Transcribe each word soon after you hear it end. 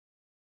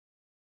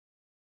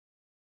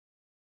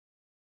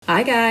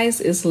Hi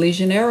guys, it's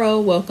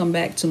LeJanaro. Welcome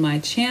back to my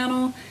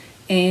channel,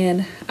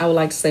 and I would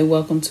like to say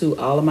welcome to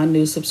all of my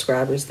new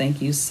subscribers.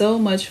 Thank you so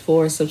much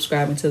for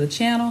subscribing to the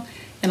channel,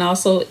 and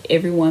also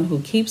everyone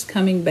who keeps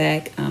coming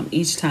back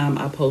each time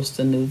I post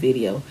a new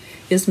video.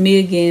 It's me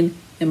again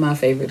in my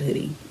favorite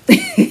hoodie.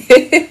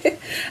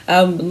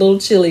 I'm a little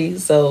chilly,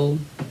 so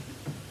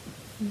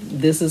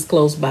this is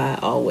close by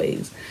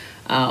always.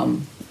 I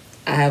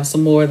have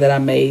some more that I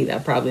made. I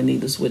probably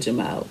need to switch them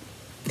out.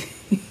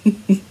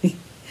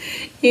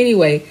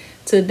 Anyway,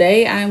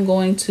 today I'm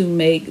going to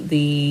make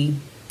the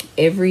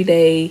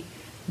everyday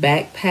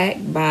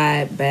backpack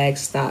by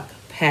Bagstock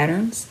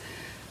patterns.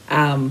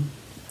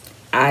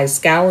 I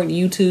scoured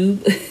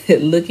YouTube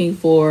looking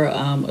for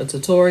a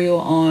tutorial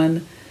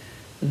on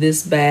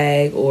this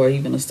bag or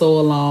even a sew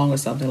along or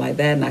something like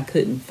that, and I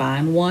couldn't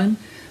find one.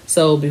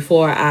 So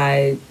before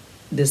I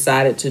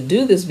decided to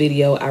do this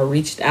video, I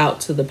reached out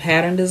to the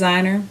pattern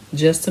designer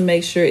just to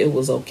make sure it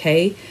was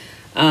okay.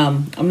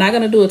 I'm not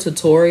going to do a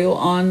tutorial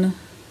on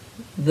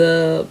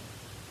the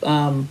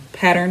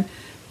pattern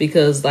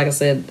because, like I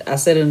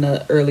said in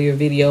the earlier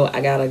video,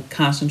 I gotta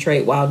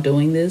concentrate while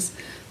doing this,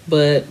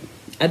 but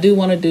I do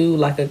want to do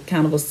like a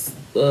kind of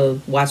a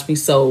watch me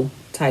sew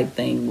type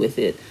thing with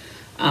it.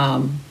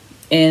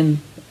 And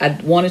I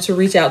wanted to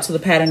reach out to the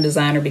pattern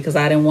designer because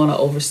I didn't want to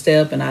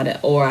overstep, and I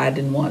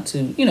didn't want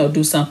to,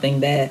 do something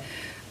that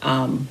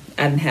I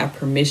didn't have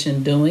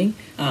permission doing.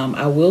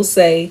 I will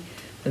say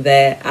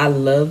that I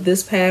love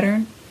this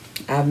pattern.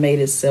 I've made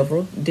it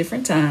several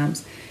different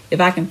times. If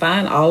I can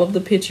find all of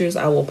the pictures,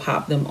 I will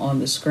pop them on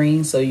the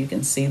screen so you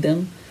can see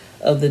them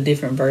of the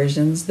different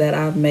versions that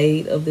I've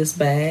made of this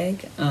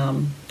bag.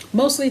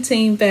 Mostly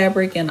team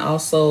fabric and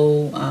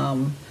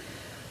also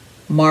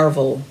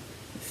Marvel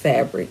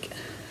fabric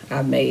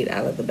I made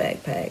out of the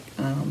backpack.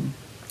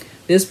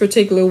 This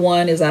particular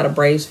one is out of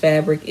Braves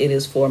fabric. It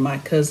is for my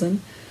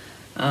cousin.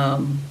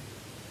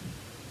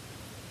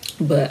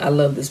 But I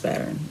love this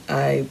pattern.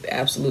 I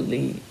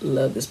absolutely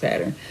love this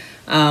pattern.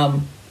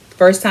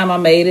 First time I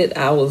made it,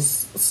 I was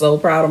so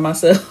proud of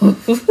myself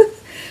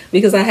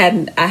because I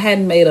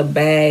hadn't made a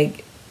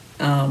bag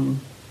that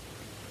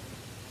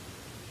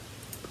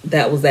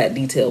was that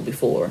detailed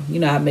before.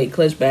 I made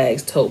clutch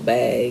bags, tote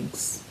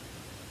bags,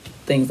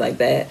 things like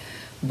that,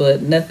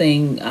 but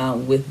nothing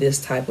with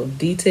this type of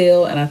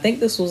detail. And I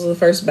think this was the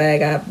first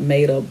bag I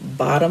made a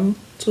bottom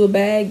to a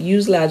bag.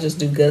 Usually I just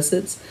do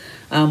gussets,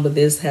 but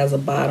this has a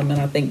bottom, and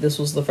I think this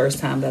was the first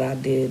time that I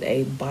did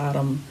a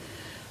bottom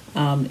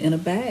in a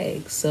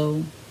bag.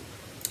 So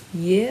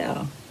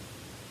yeah,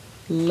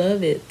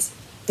 love it.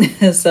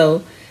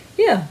 So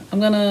yeah,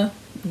 I'm gonna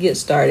get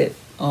started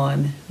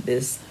on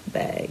this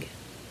bag.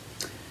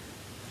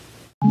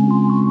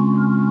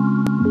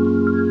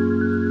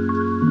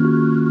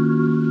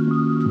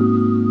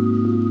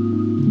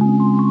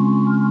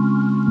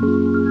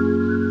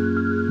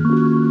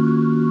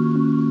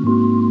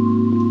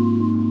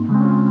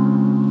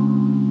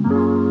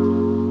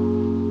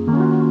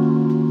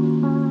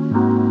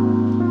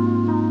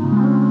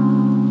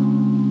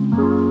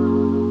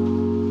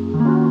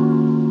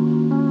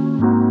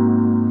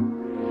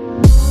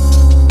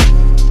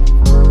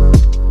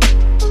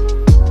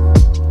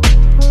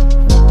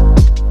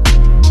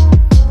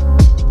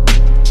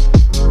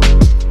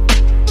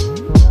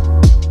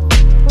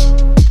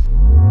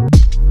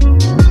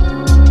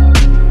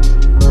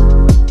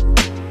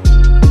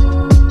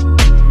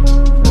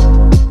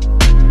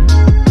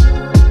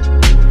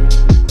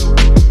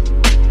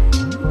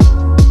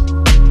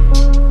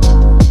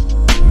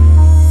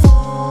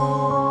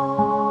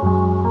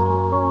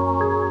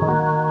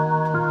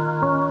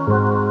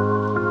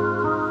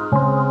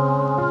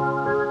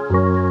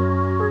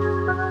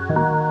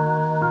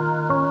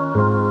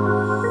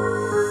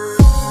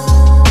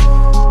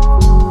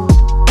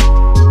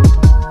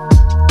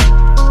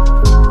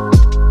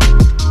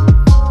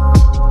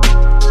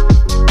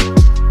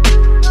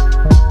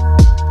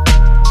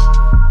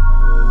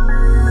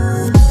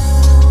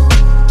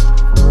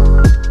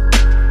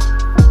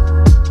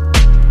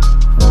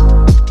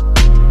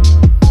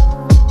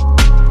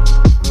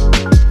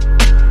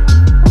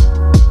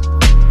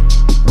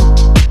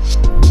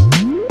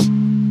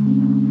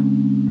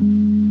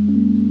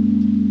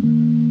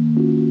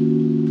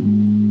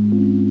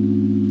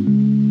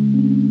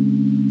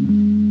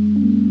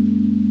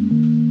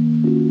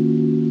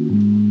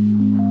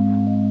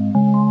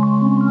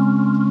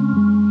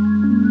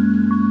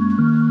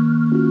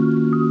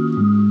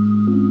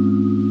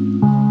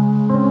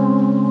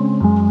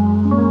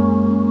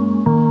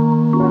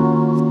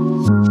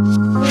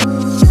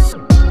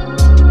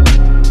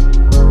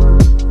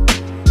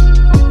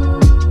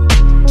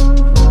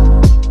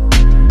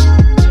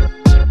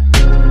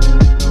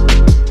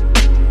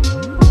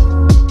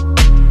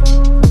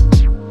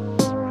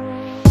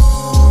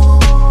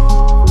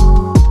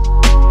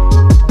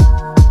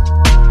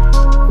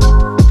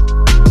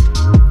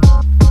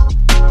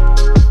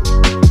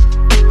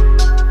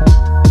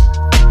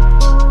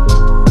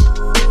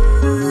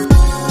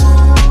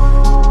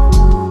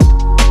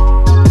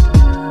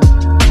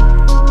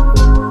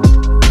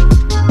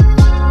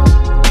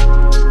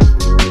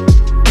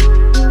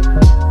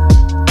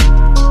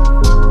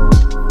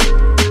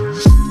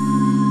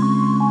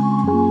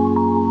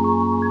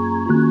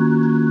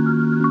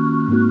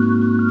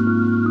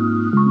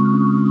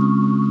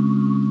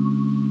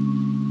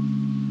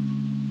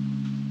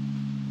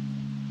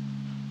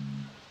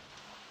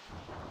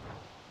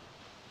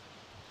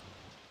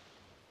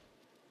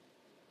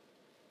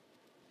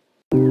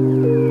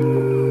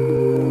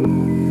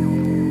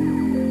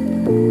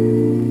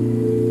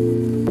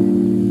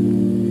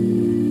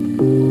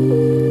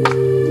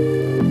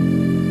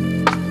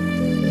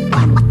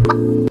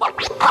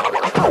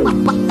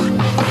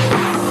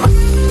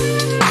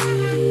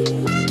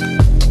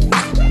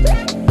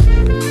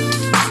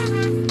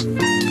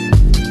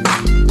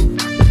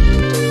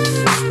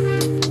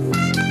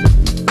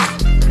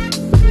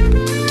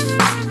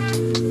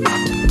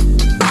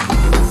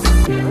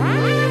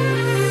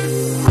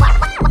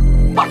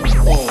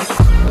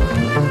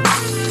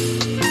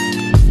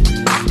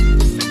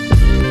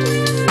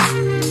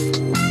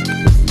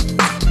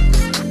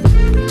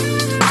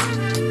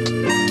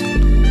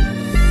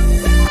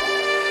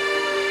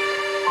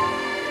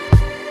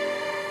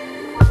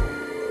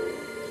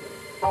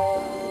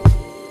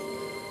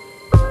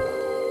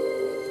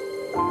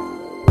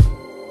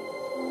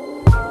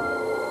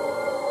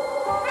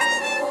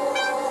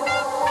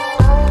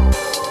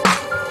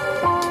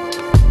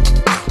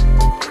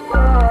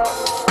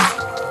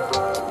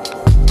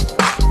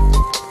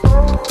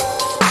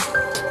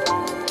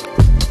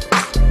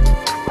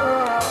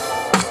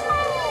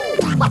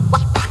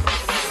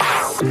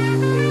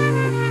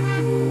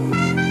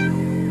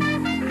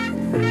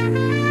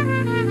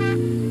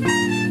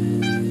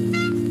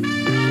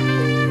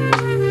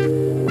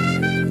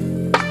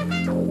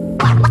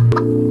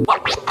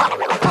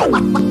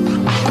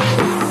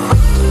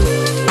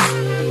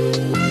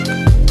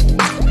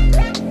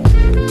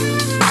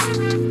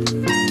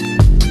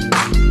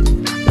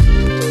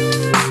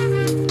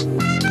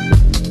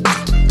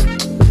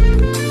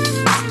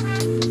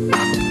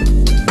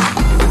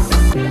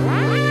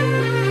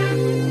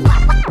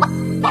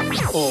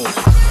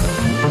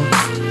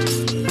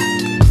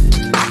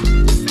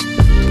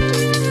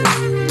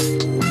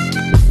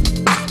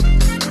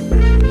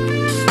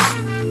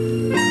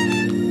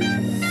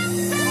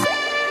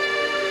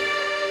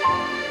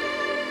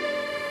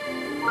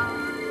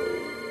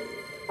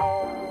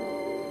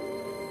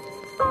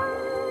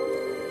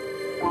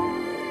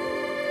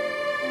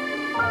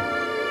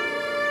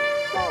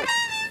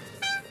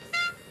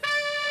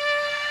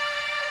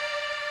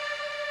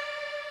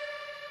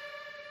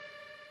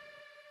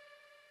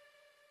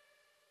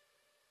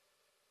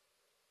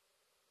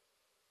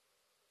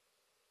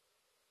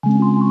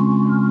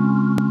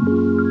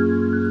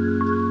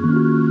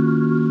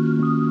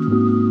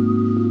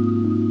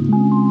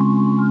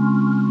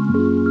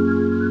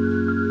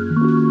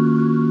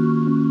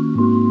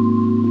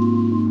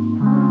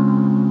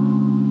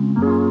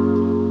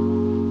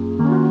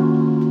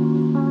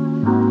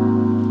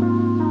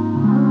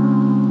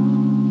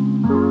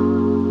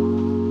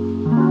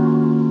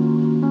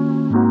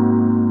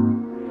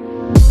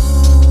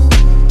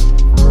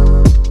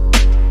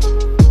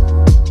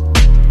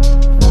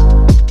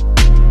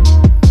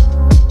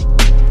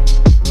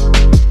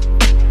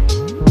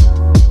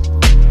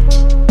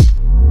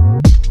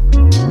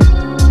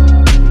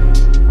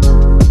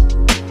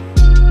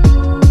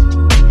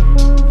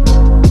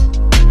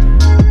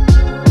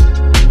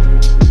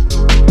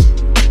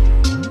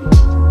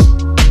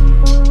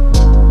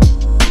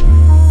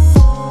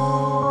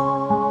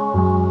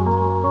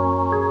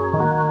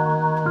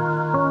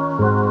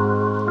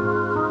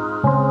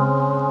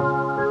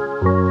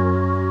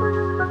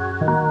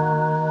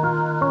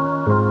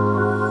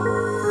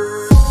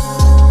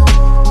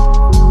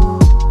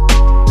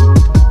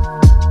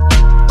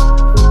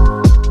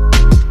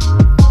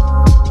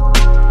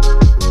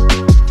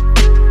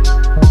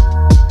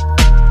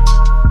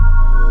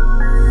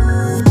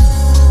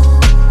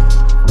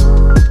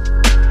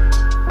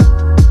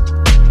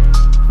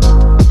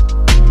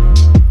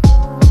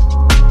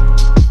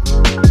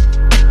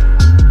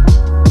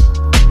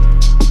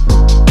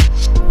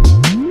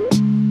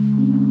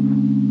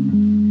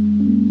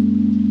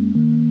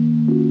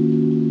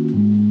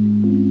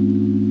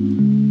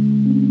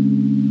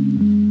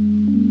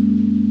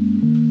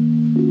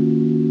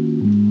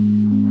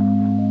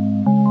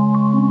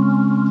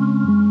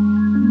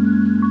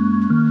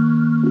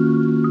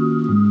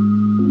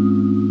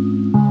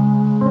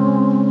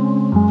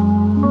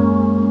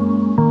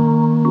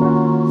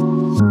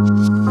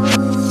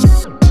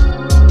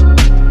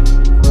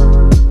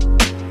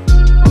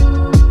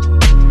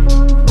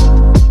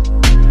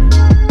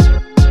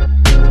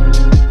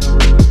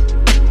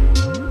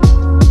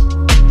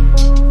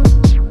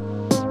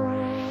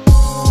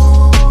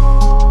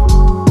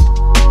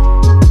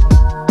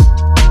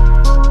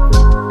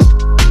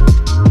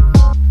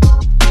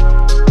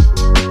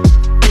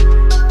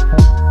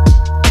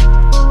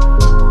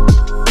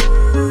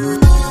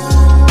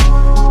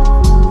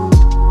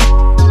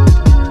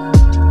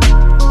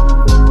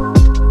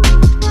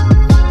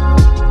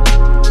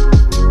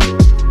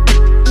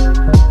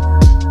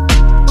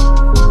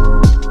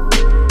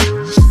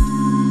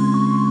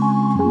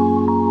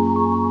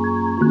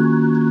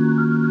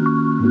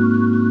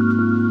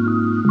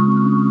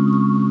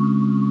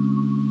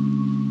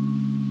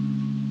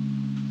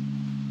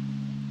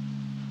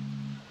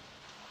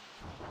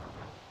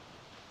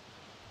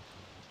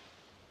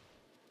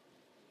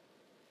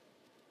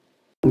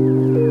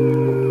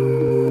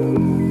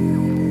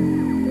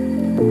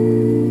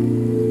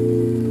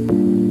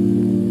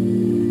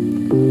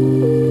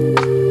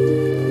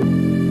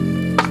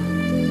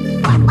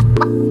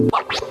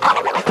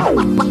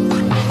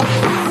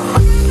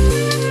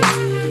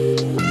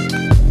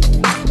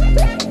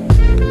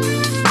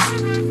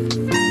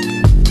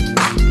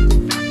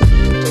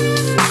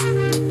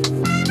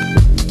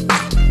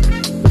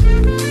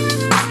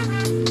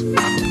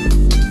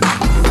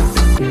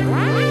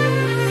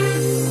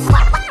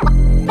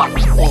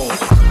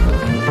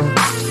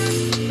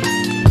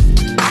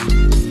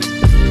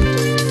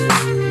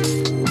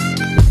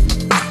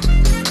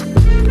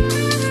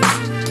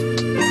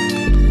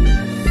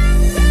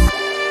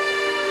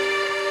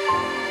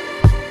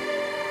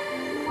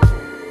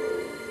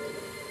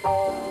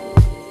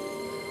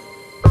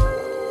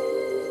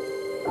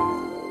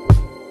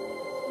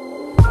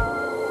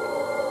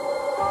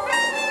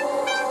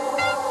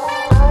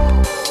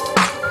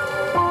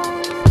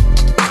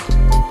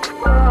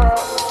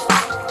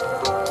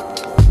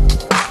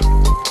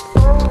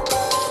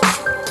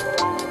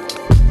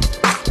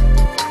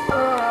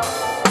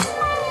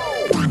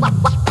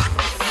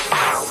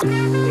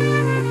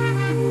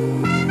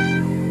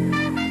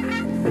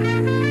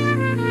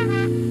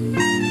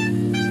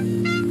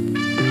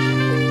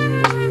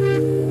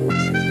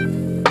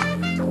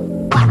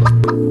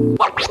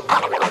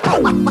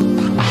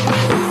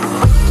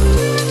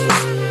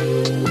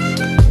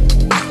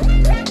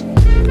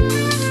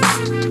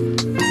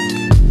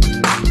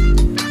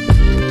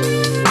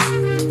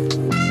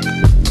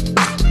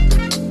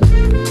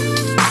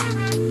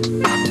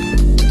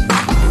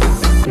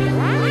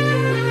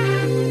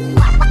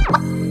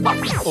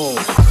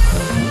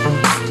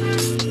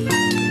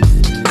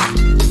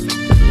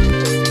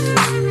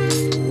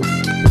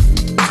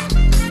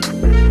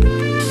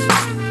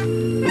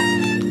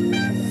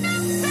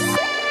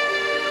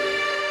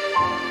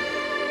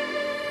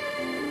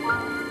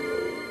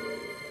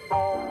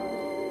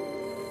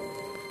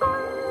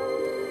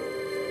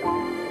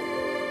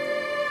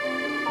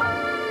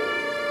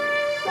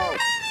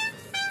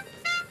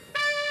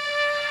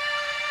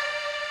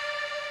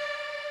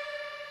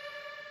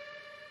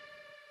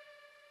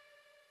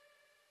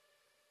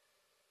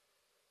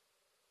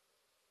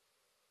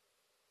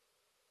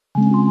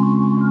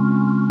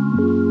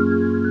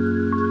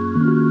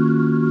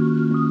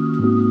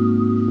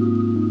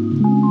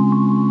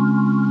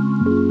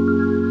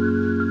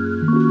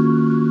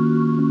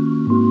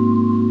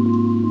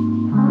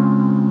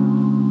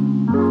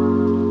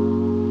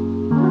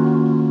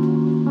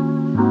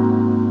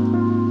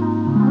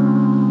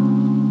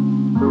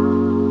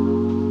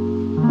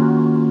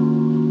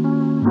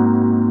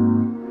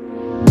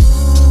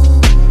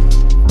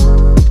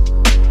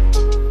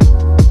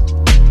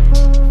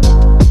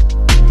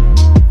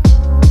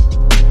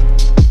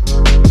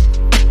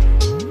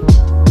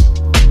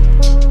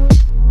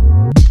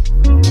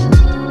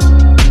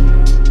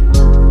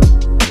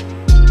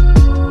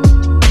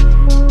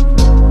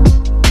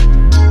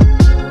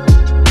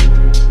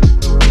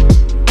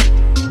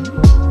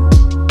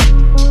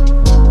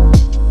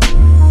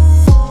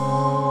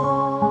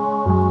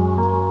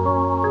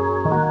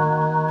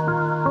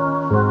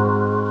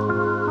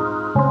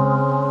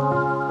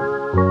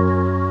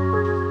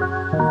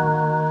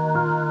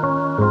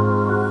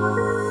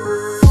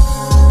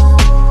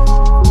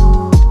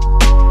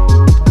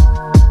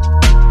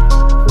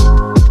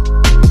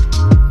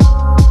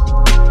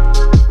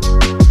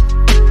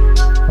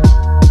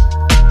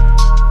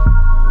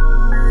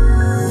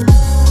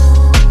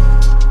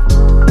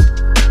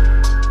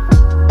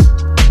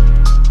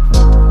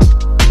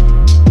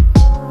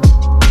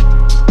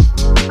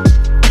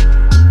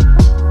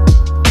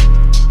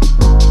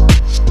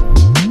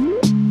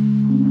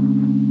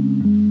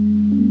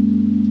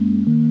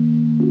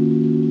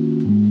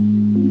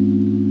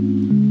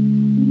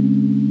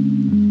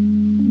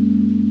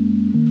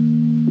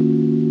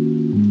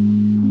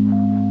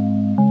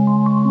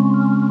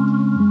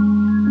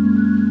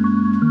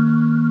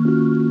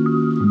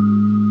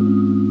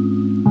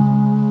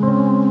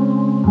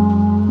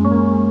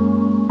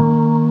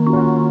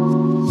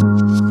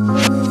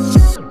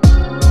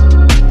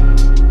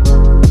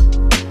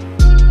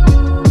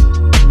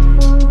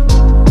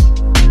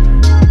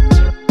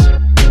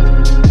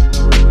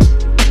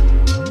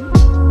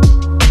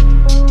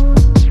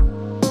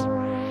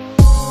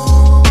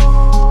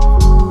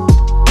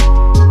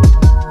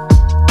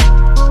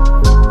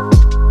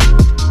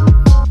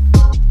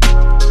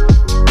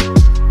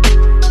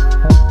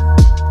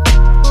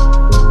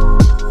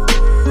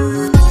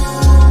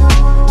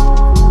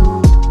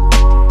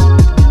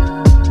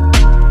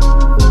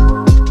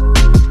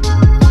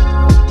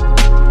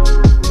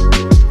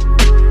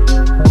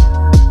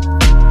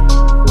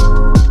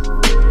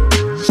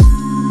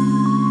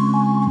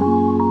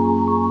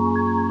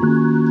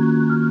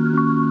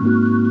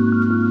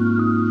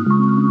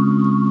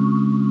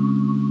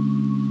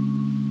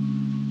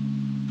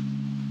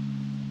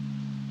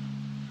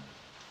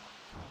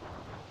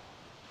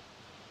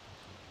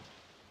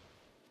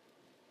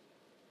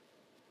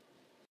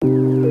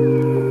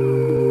 What?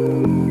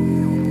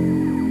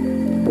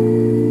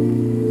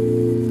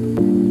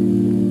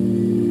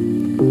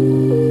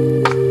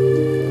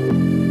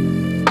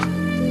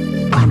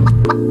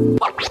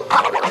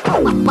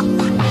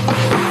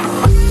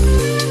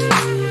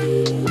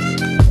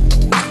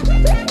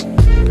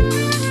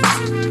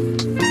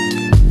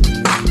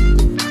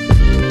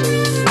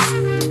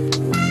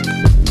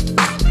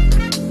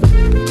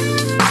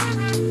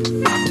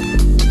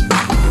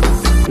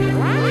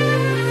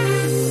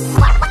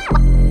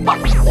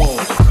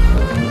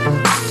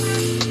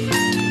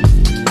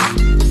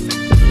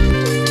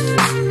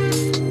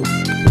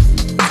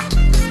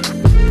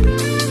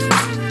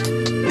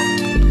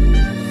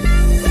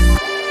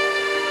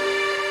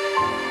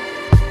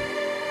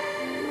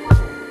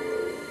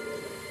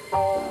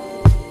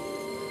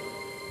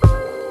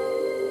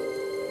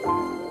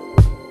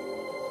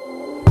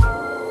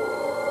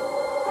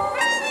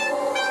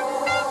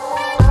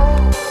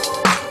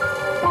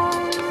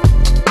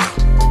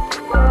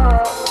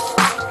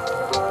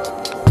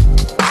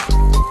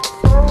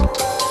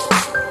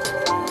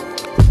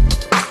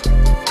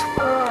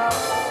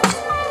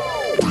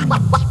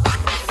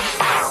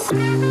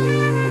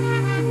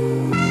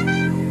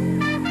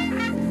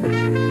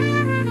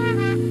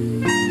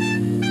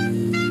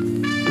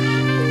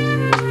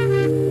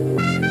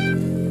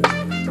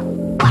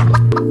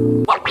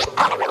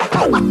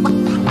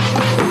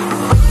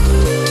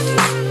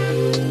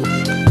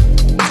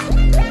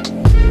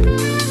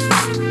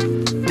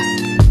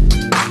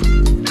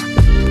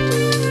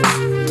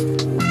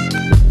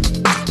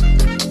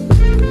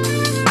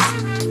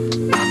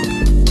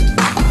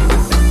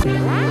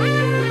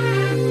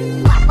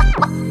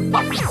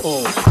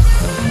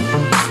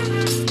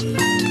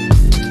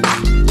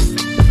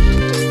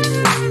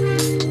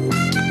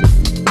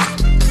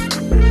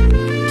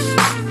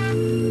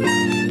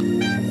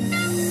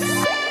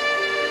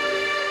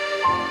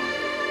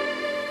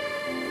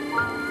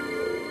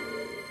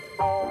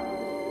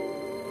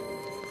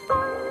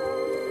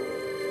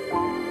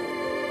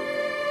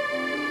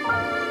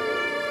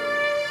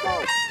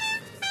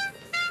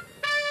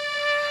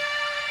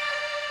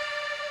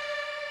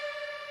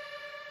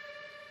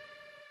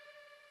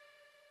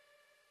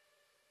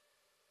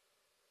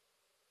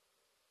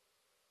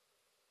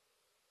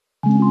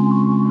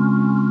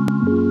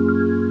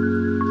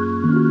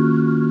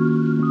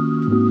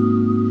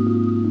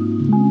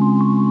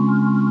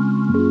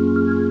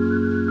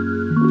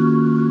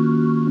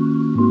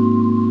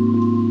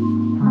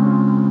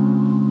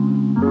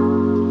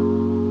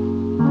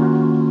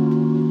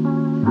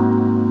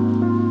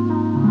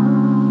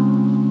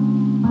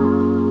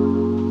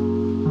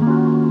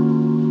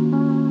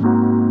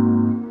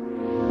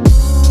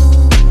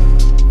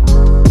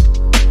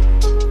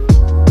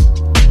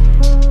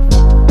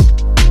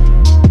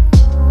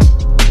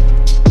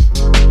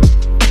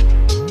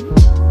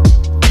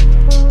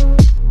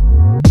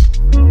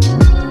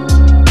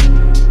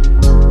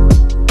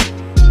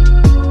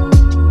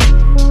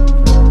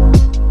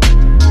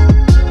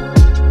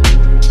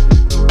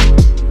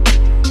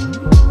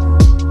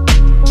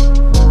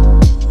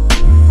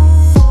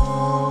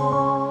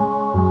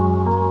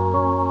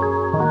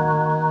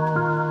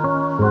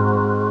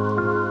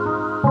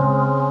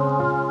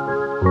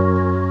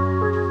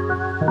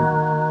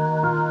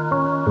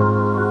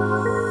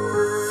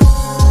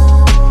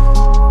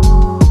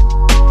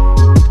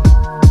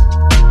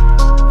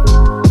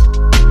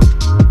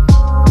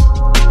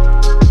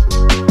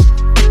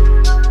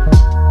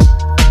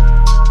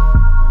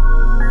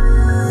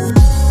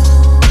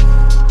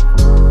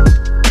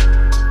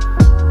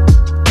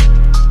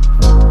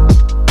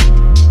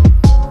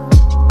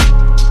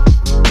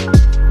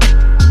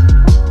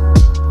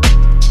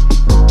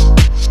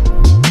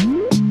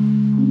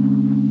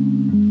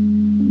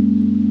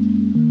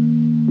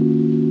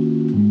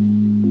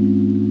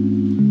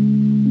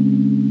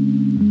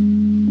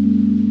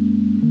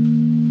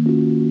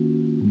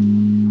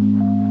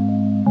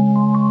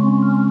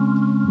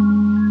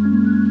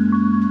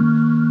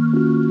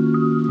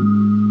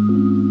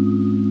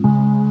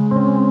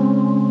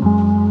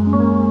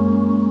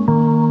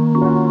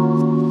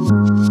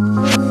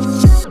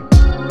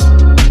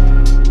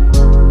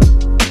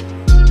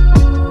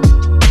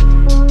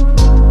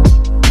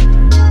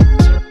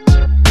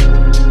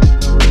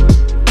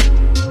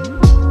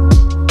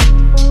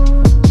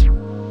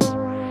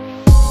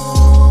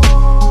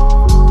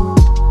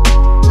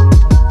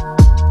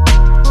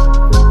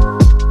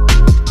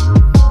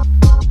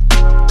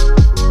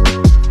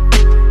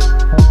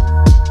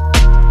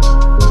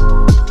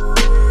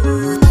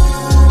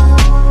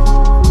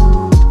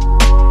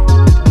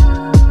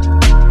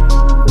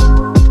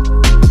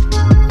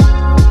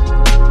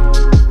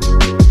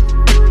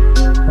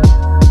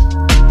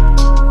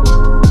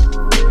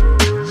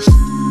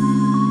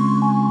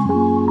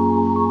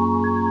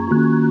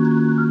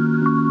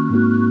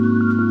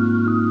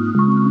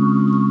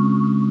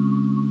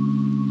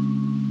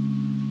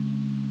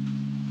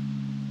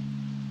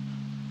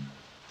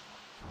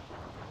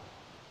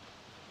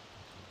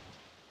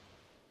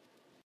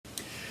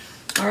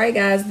 All right,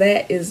 guys,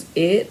 that is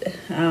it.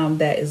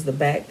 That is the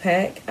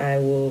backpack. I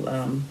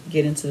will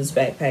get into this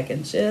backpack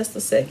in just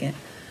a second.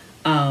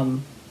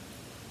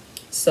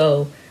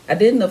 So I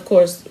didn't, of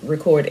course,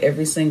 record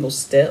every single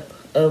step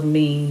of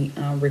me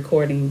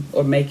recording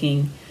or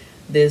making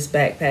this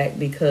backpack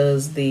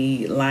because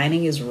the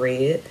lining is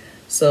red.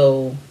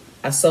 So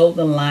I sewed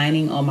the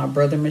lining on my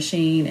brother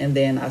machine, and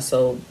then I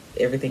sewed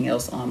everything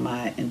else on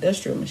my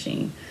industrial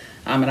machine.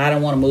 And I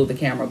don't want to move the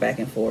camera back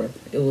and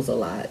forth. It was a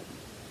lot.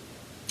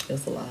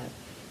 It's a lot.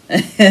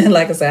 And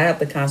like I said, I have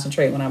to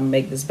concentrate when I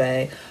make this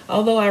bag.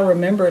 Although I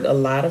remembered a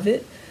lot of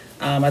it,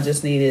 I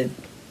just needed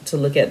to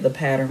look at the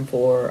pattern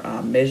for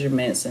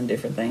measurements and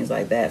different things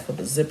like that for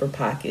the zipper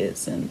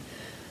pockets and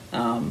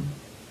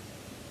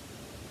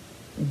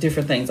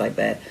different things like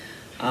that.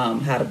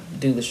 How to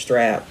do the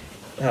strap,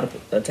 how to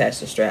attach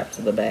the strap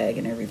to the bag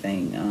and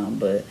everything.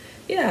 But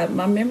yeah,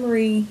 my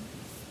memory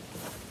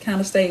kind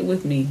of stayed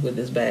with me with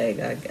this bag.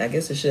 I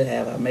guess it should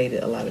have. I made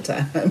it a lot of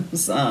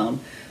times.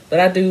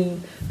 But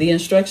the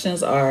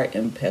instructions are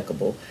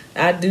impeccable.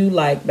 I do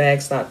like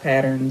Bagstock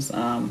patterns.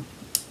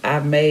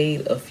 I've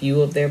made a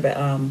few of their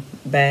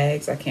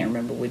bags. I can't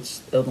remember which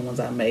other ones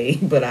I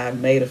made, but I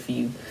made a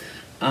few.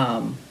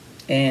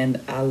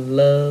 And I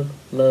love,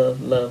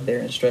 love, love their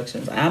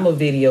instructions. I'm a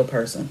video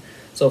person.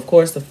 So, of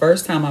course, the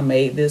first time I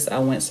made this, I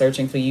went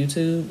searching for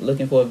YouTube,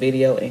 looking for a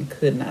video, and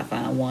could not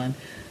find one.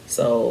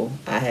 So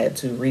I had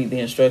to read the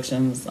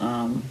instructions,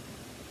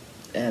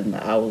 and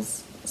I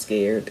was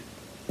scared.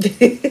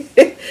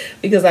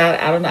 Because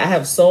I don't know, I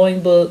have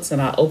sewing books,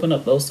 and I open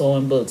up those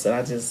sewing books, and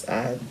I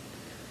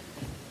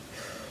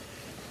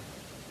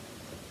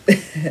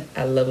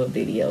love a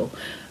video.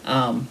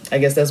 I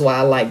guess that's why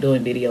I like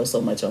doing videos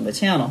so much on the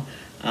channel,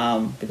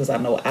 because I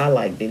know I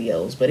like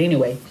videos. But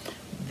anyway,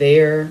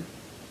 their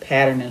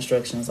pattern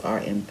instructions are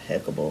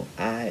impeccable.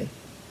 I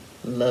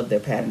love their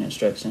pattern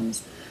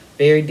instructions.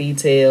 Very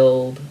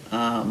detailed.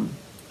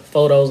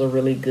 Photos are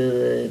really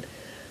good.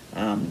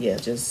 Yeah,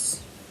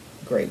 just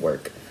great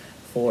work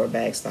for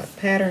Bagstock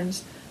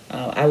patterns.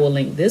 I will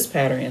link this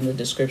pattern in the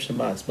description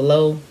box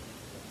below.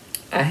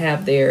 I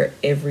have their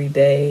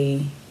everyday,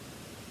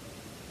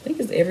 I think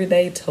it's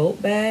everyday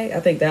tote bag. I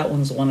think that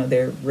one's one of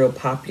their real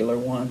popular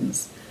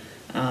ones.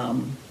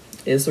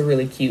 It's a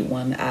really cute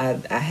one.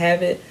 I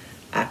have it.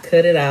 I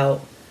cut it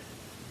out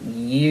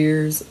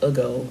years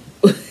ago.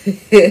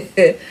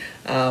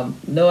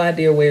 No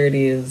idea where it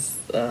is,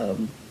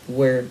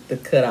 where the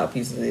cutout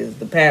pieces is.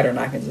 The pattern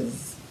I can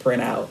just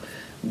print out.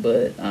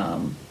 But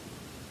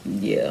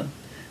yeah,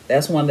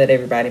 that's one that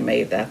everybody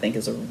made that I think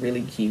is a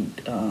really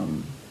cute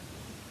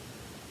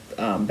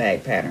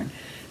bag pattern.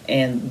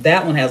 And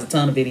that one has a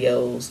ton of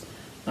videos.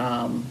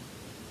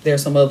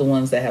 There's some other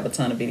ones that have a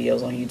ton of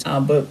videos on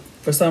YouTube. But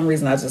for some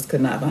reason, I just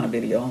could not find a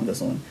video on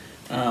this one.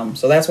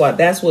 So that's what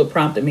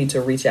prompted me to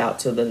reach out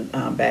to the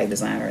bag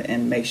designer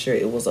and make sure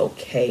it was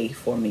okay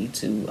for me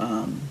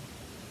to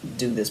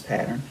do this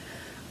pattern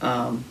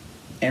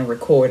and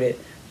record it.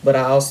 But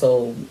I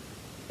also,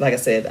 like I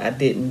said, I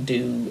didn't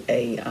do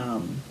a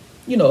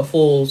a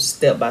full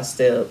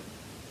step-by-step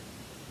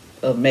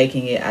of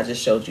making it. I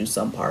just showed you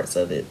some parts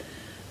of it,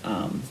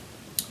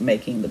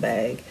 making the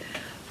bag.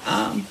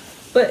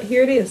 But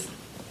here it is.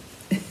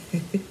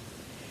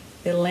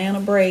 Atlanta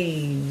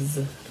Braves.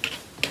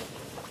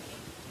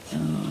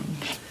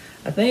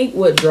 I think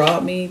what drew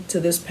me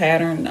to this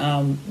pattern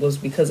was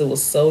because it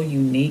was so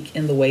unique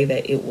in the way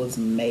that it was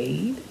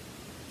made.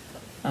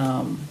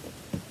 Right.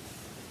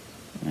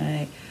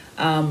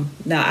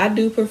 Now, I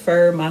do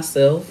prefer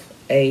myself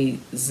a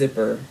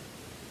zipper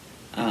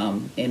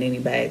in any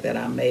bag that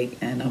I make,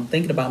 and I'm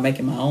thinking about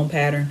making my own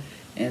pattern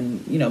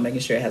and,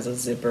 making sure it has a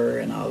zipper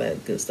and all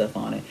that good stuff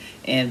on it,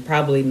 and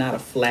probably not a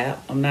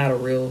flap. I'm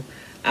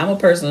a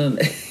person,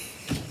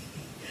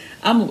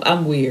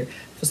 I'm weird.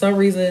 For some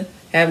reason,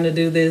 having to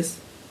do this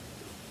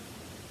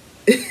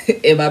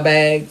in my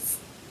bags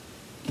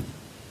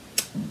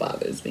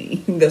bothers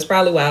me. That's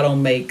probably why I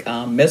don't make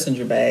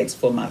messenger bags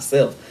for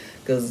myself,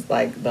 because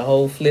like the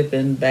whole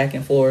flipping back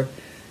and forth,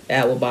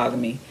 that will bother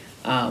me.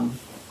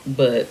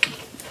 But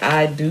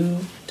I do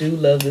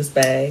love this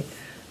bag.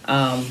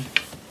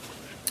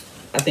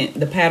 I think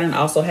the pattern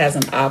also has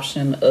an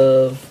option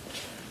of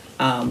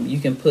you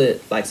can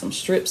put like some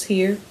strips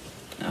here.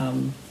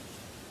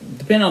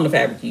 Depending on the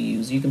fabric you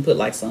use, you can put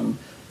like some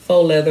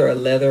faux leather or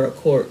leather or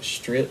cork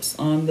strips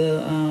on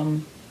the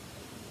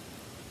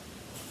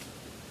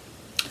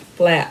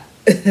flap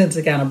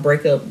to kind of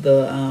break up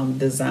the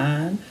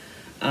design.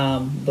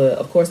 But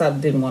of course I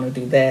didn't want to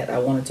do that. I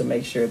wanted to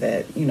make sure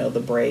that, the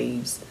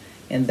Braves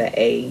and the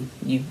A,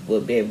 you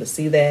would be able to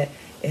see that.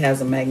 It has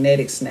a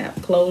magnetic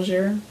snap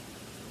closure.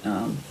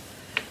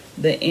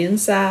 The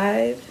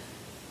inside,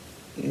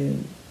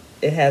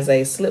 it has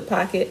a slip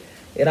pocket.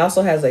 It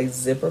also has a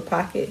zipper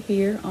pocket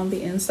here on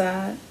the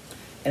inside.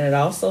 And it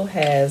also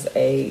has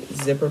a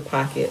zipper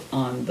pocket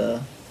on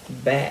the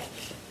back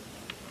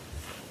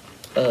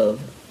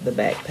of the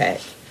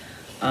backpack.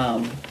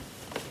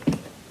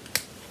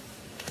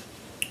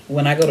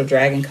 when I go to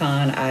Dragon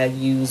Con, I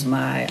use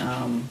my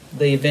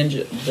the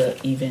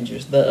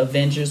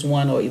Avengers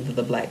one, or either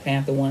the Black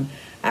Panther one.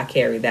 I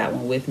carry that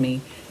one with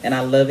me, and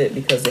I love it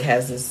because it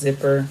has this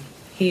zipper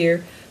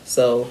here.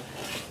 So,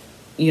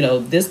 you know,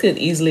 this could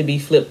easily be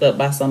flipped up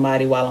by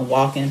somebody while I'm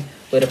walking,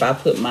 but if I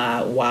put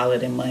my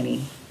wallet and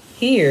money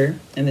here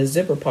in the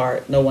zipper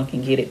part, no one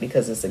can get it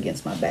because it's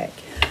against my back.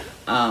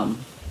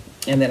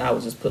 And then I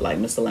would just put like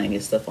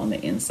miscellaneous stuff on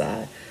the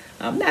inside.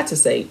 Not to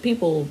say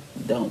people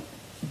don't,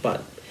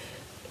 but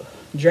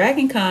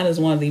Dragon Con is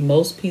one of the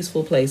most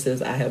peaceful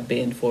places I have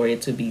been for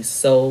it to be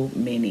so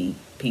many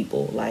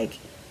people. Like,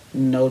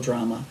 no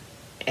drama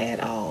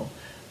at all.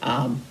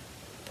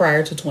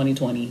 Prior to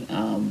 2020,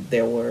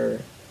 there were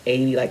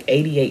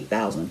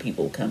 88,000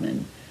 people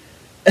coming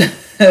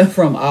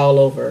from all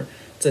over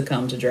to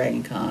come to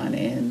Dragon Con,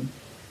 and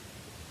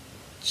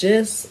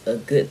just a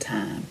good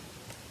time.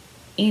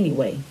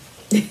 Anyway,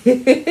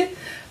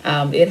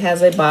 it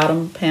has a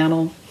bottom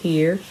panel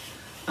here.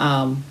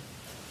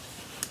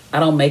 I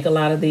don't make a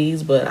lot of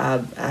these, but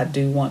I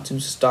do want to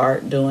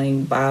start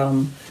doing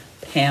bottom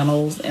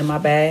panels in my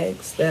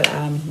bags that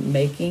I'm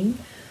making.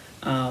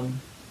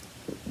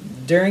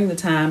 During the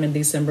time in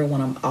December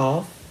when I'm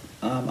off,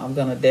 I'm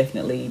going to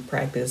definitely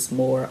practice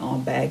more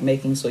on bag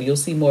making. So you'll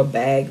see more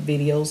bag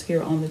videos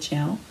here on the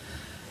channel.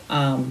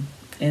 And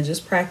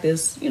just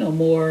practice, you know,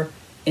 more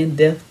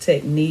in-depth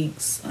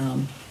techniques.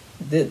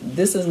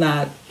 This is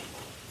not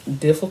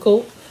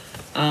difficult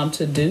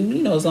to do.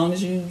 You know, as long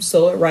as you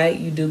sew it right,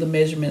 you do the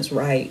measurements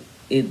right,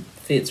 it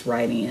fits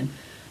right in.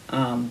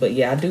 But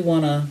yeah, I do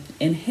want to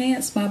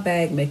enhance my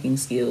bag making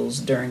skills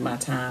during my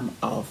time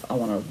off. I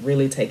want to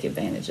really take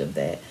advantage of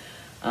that.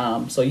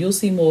 So you'll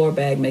see more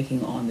bag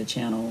making on the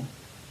channel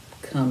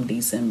come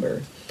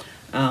December.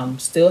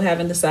 Still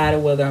haven't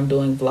decided whether I'm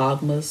doing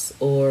Vlogmas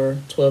or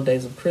 12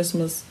 Days of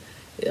Christmas.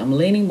 I'm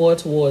leaning more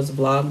towards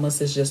Vlogmas.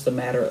 It's just a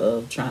matter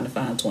of trying to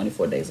find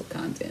 24 days of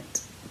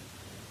content.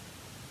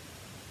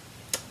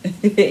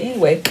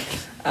 Anyway,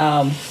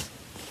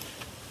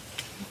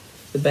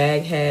 the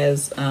bag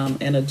has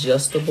an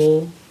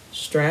adjustable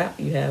strap.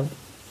 You have,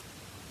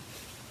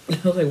 I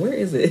was like, where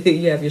is it?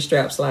 You have your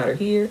strap slider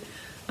here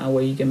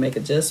where you can make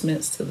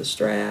adjustments to the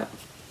strap.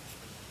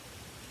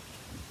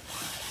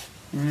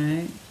 All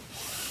right.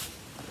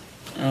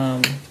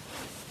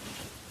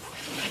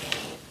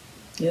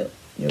 Yep,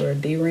 your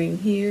D-ring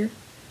here.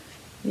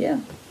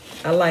 Yeah,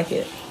 I like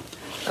it.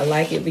 I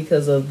like it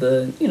because of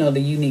the, you know, the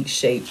unique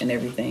shape and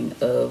everything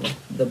of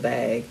the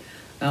bag.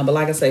 But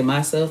like I say,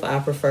 myself, I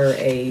prefer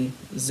a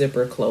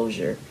zipper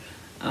closure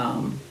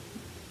on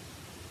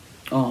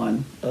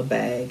a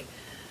bag.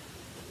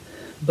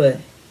 But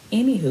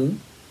anywho,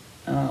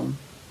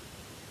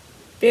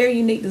 very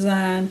unique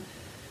design,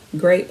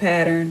 great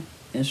pattern,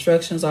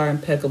 instructions are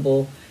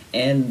impeccable.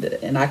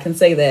 And I can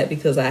say that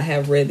because I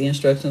have read the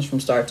instructions from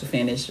start to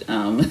finish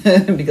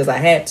because I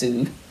had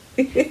to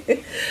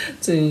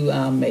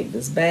to make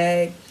this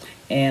bag.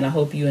 And I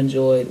hope you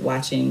enjoyed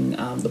watching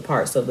the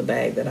parts of the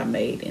bag that I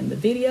made in the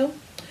video.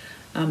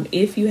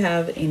 If you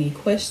have any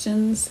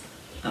questions,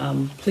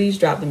 please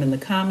drop them in the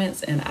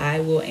comments and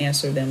I will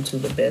answer them to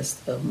the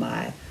best of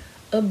my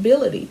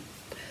ability.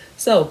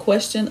 So,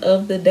 question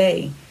of the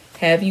day.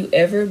 Have you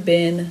ever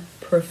been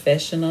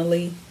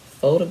professionally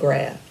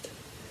photographed?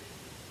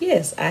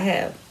 Yes, I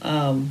have.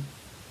 I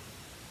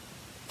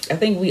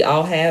think we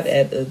all have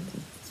at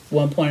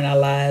one point in our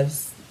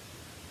lives,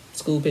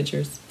 school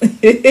pictures.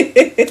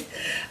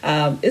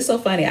 It's so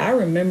funny. I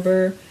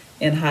remember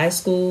in high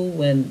school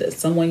when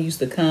someone used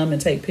to come and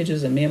take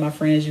pictures, and me and my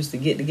friends used to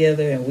get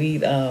together and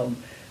we'd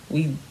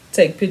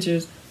take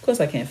pictures. Of course,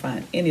 I can't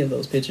find any of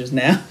those pictures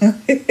now.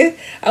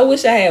 I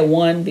wish I had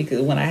one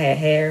because when I had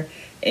hair,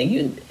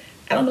 and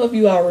I don't know if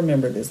you all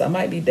remember this. I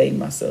might be dating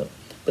myself,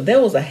 but there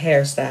was a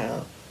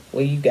hairstyle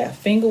where you got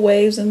finger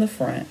waves in the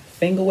front,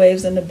 finger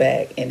waves in the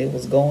back, and it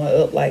was going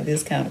up like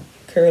this, kind of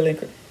curling.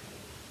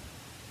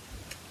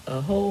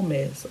 A whole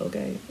mess,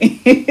 okay?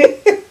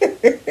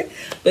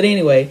 But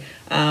anyway,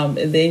 and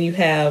then you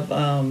have,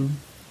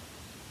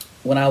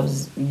 when I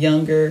was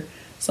younger,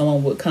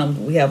 someone would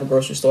come. We have a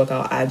grocery store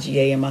called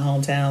IGA in my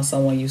hometown.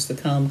 Someone used to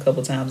come a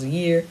couple times a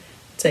year,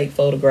 take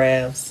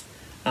photographs.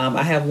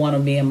 I have one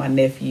of me and my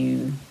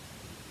nephew.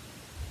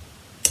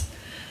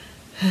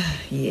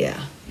 Yeah.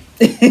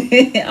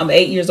 I'm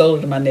 8 years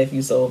older than my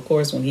nephew, so of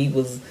course when he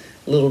was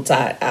little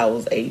tot, I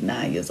was 8,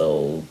 9 years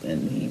old,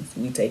 and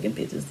we taking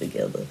pictures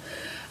together.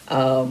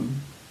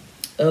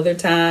 Other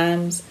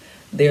times,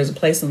 there's a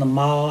place in the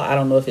mall. I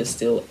don't know if it's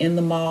still in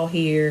the mall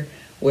here,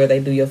 where they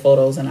do your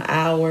photos in an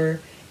hour,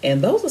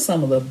 and those are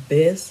some of the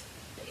best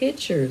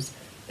pictures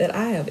that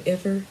I have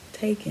ever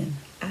taken.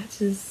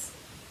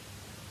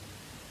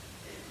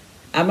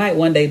 I might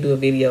one day do a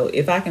video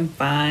if I can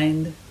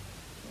find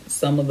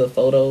some of the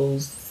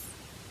photos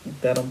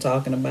that I'm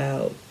talking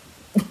about.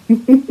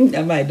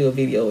 I might do a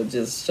video and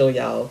just show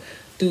y'all,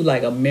 do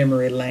like a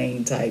memory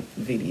lane type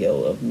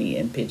video of me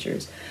and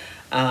pictures.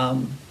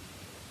 But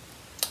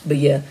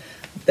yeah,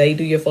 they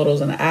do your photos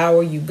in an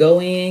hour. You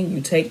go in,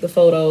 you take the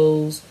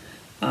photos,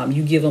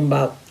 You give them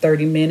about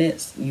 30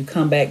 minutes. You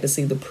come back to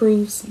see the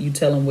proofs. You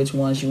tell them which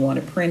ones you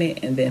want to print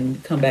it, and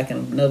then come back in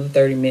another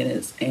 30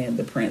 minutes, and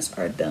the prints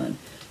are done.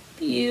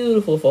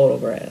 Beautiful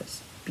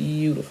photographs.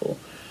 Beautiful.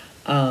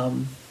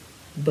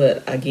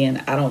 But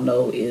again, I don't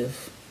know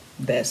if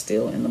that's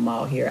still in the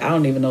mall here. I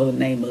don't even know the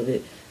name of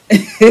it.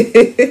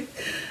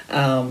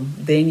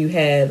 Then you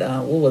had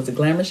what was it,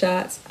 glamour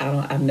shots?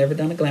 I've never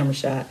done a glamour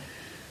shot.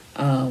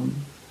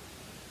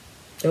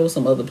 There was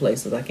some other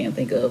places I can't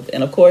think of,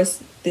 and of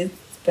course this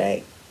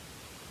back,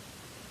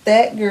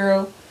 that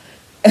girl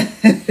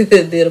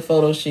did a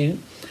photo shoot.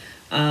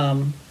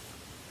 I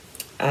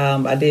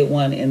did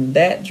one in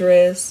that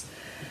dress.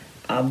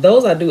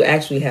 Those I do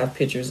actually have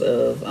pictures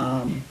of.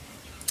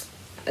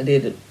 I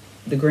did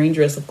the green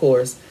dress, of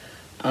course.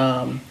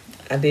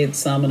 I did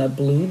some in a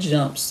blue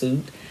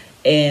jumpsuit,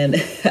 and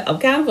I'm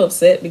kind of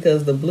upset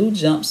because the blue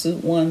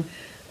jumpsuit one,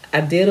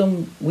 I did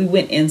them. We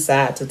went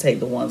inside to take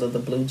the ones of the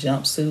blue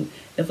jumpsuit,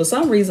 and for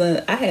some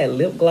reason I had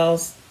lip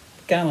gloss,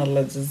 kind of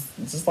like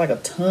just like a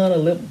ton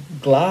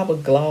of glob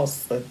of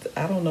gloss.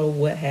 I don't know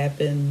what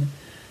happened.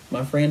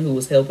 My friend who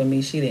was helping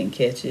me, she didn't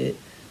catch it,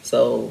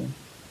 so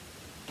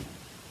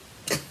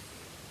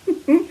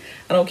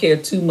I don't care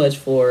too much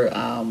for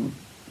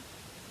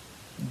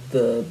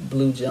the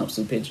blue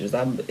jumpsuit pictures.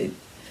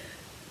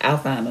 I'll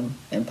find them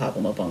and pop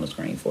them up on the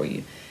screen for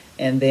you.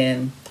 And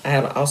then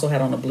I also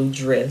had on a blue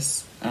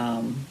dress.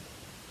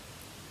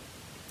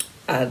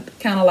 I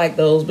kind of like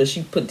those, but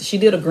she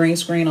did a green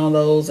screen on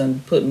those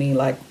and put me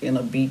like in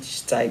a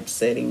beach type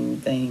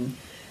setting thing.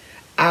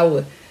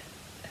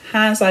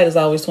 Hindsight is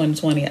always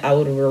 20/20. I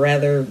would have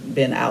rather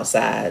been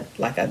outside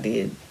like I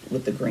did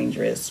with the green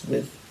dress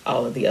with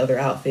all of the other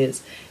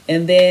outfits.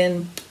 And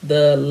then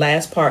the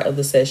last part of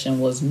the session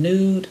was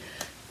nude.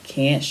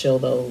 Can't show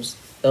those.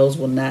 Those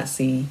will not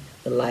see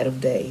the light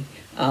of day.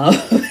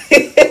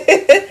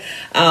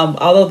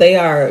 Although they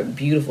are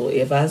beautiful,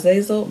 if I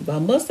say so, I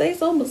must say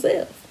so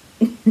myself.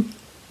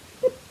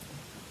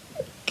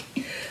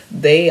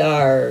 They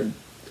are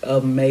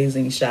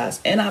amazing shots,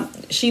 and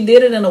she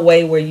did it in a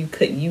way where you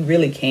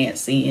really can't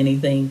see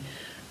anything.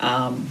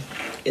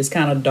 It's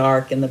kind of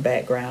dark in the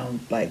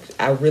background. Like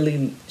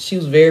she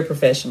was very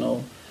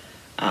professional.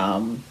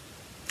 I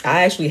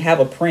actually have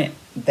a print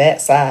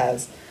that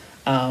size.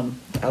 I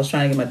was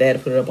trying to get my dad to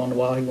put it up on the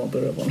wall. He won't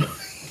put it up on the wall.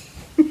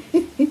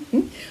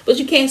 But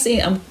you can't see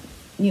it. I'm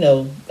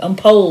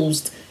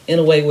posed in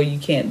a way where you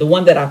can't. The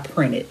one that I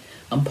printed,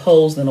 I'm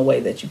posed in a way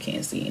that you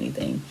can't see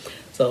anything.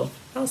 So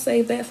I'll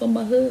save that for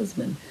my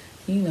husband.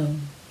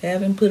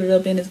 Have him put it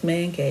up in his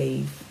man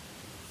cave,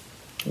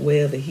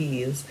 wherever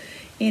he is.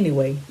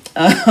 Anyway,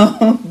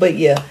 but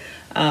yeah,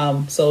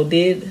 so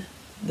did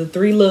the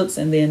 3 looks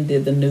and then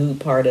did the nude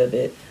part of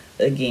it.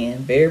 Again,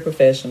 very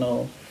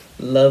professional.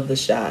 Love the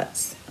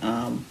shots.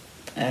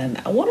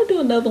 And I want to do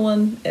another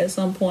one at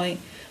some point,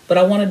 but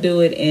I want to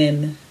do it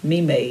in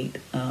me-made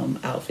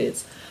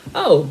outfits.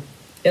 Oh,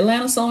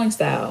 Atlanta Sewing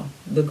Style,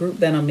 the group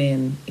that I'm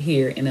in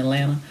here in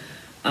Atlanta.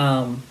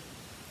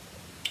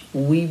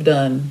 We've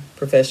done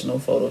professional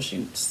photo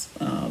shoots.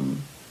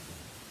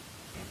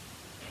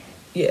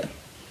 Yeah.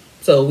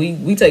 So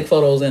we take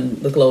photos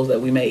in the clothes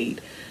that we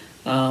made.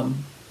 I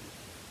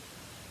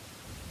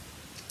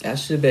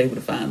should be able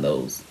to find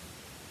those,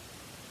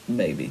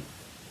 maybe,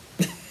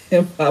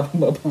 and pop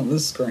them up on the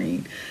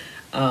screen.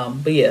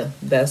 But yeah,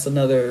 that's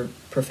another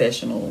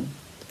professional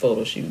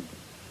photo shoot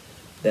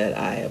that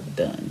I have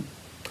done.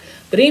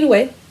 But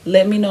anyway,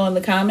 let me know in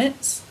the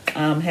comments,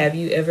 have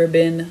you ever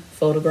been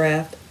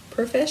photographed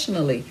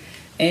professionally?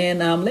 And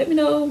let me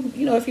know,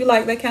 if you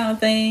like that kind of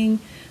thing.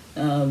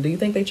 Do you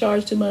think they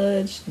charge too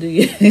much? Do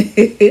you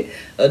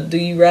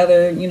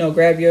rather,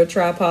 grab your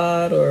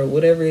tripod or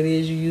whatever it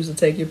is you use to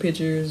take your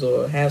pictures,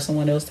 or have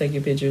someone else take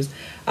your pictures?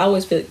 I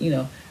always feel,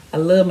 I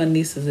love my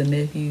nieces and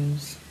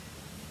nephews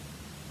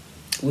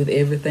with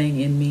everything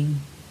in me.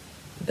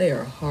 They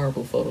are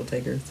horrible photo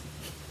takers.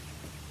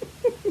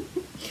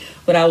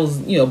 But I was,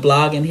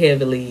 blogging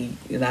heavily,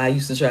 and I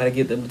used to try to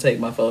get them to take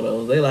my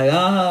photos. They're like,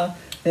 I'm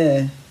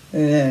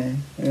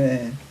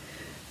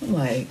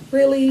like,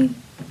 really?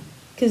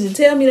 Could you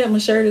tell me that my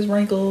shirt is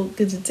wrinkled?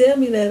 Could you tell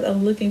me that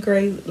I'm looking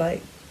crazy?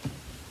 Like,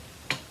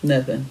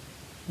 nothing.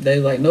 They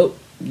like, nope,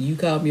 you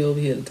called me over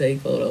here to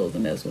take photos,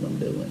 and that's what I'm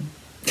doing.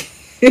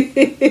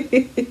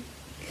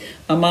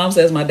 My mom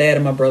says my dad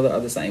and my brother are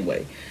the same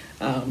way.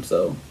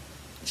 So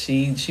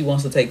she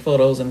wants to take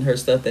photos and her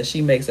stuff that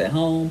she makes at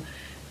home,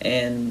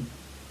 and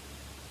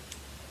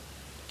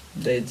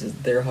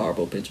they're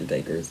horrible picture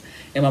takers.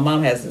 And my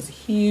mom has this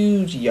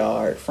huge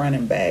yard, front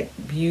and back,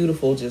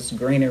 beautiful, just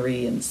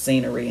greenery and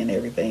scenery and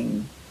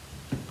everything.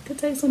 Could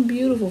take some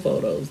beautiful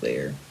photos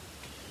there.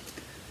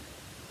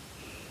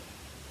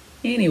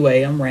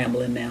 Anyway, I'm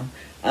rambling now.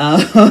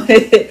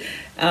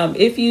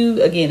 If you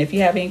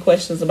have any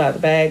questions about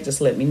the bag,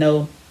 just let me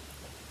know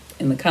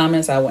in the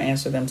comments. I will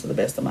answer them to the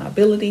best of my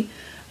ability.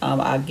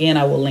 Again,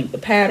 I will link the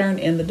pattern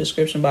in the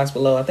description box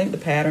below. I think the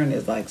pattern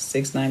is like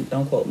 $6.90.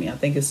 Don't quote me. I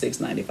think it's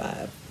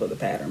 $6.95 for the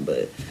pattern,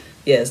 but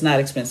yeah, it's not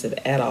expensive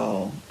at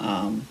all.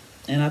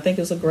 And I think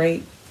it's a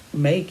great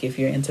make if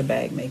you're into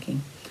bag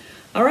making.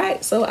 All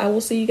right, so I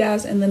will see you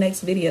guys in the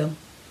next video.